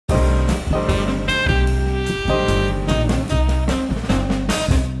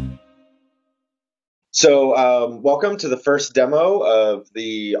Welcome to the first demo of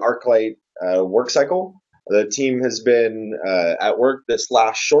the ArcLight work cycle. The team has been at work this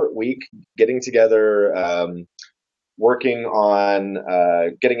last short week, getting together, working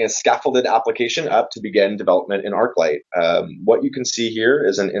on getting a scaffolded application up to begin development in ArcLight. What you can see here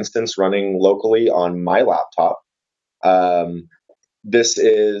is an instance running locally on my laptop. This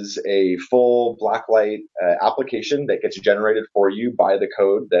is a full Blacklight application that gets generated for you by the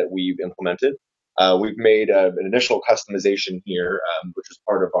code that we've implemented. We've made an initial customization here, which is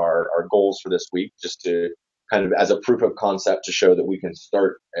part of our goals for this week, just to kind of as a proof of concept to show that we can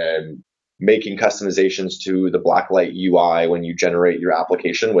start making customizations to the Blacklight UI when you generate your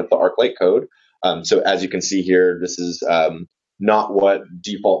application with the ArcLight code. So as you can see here, this is not what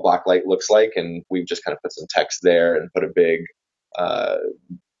default Blacklight looks like, and we've just kind of put some text there and put a big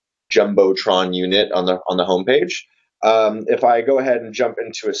Jumbotron unit on the homepage. If I go ahead and jump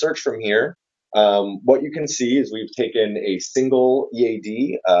into a search from here, what you can see is we've taken a single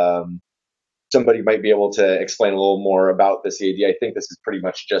EAD. Somebody might be able to explain a little more about this EAD. I think this is pretty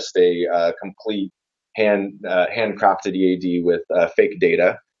much just a complete handcrafted EAD with fake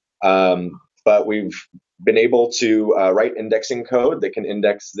data. But we've been able to write indexing code that can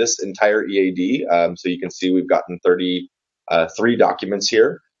index this entire EAD. So you can see we've gotten 33 documents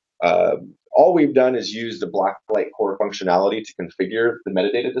here. All we've done is use the Blacklight core functionality to configure the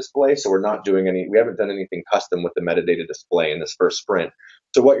metadata display. So we haven't done anything custom with the metadata display in this first sprint.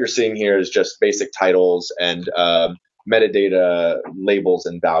 So what you're seeing here is just basic titles and metadata labels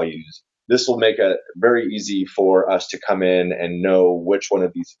and values. This will make it very easy for us to come in and know which one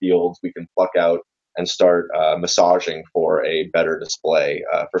of these fields we can pluck out and start massaging for a better display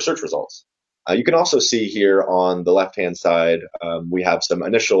for search results. You can also see here on the left-hand side, we have some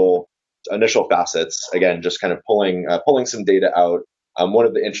initial facets, again, just kind of pulling some data out. One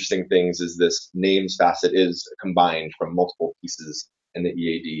of the interesting things is this names facet is combined from multiple pieces in the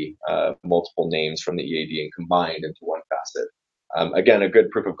EAD, multiple names from the EAD and combined into one facet. Again, a good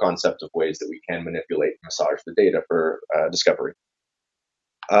proof of concept of ways that we can manipulate and massage the data for discovery.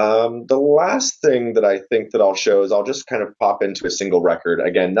 The last thing that I think that I'll show is I'll just kind of pop into a single record.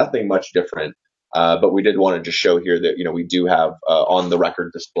 Again, nothing much different. But we did want to just show here that we do have on the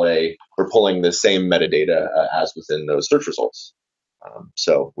record display, we're pulling the same metadata as within those search results.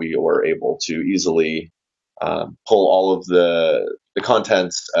 So we were able to easily pull all of the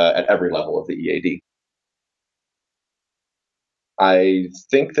contents at every level of the EAD. I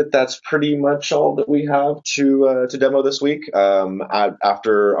think that that's pretty much all that we have to demo this week.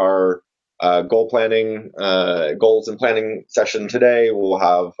 After our goals and planning session today, we'll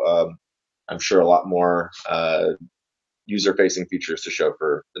have I'm sure a lot more user-facing features to show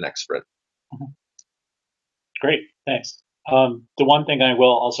for the next sprint. Great, thanks. The one thing I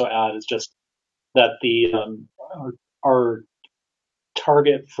will also add is just that our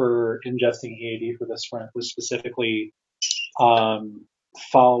target for ingesting EAD for this sprint was specifically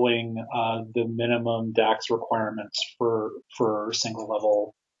following the minimum DACS requirements for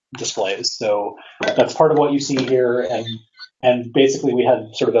single-level displays. So that's part of what you see here, and basically we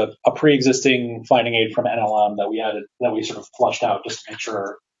had sort of a pre-existing finding aid from NLM that we sort of flushed out just to make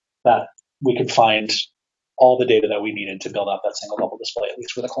sure that we could find all the data that we needed to build out that single level display, at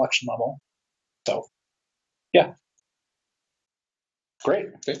least for the collection level. So yeah. Great.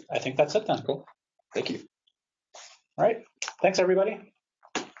 Okay. I think that's it then. Cool. Thank you. All right. Thanks, everybody.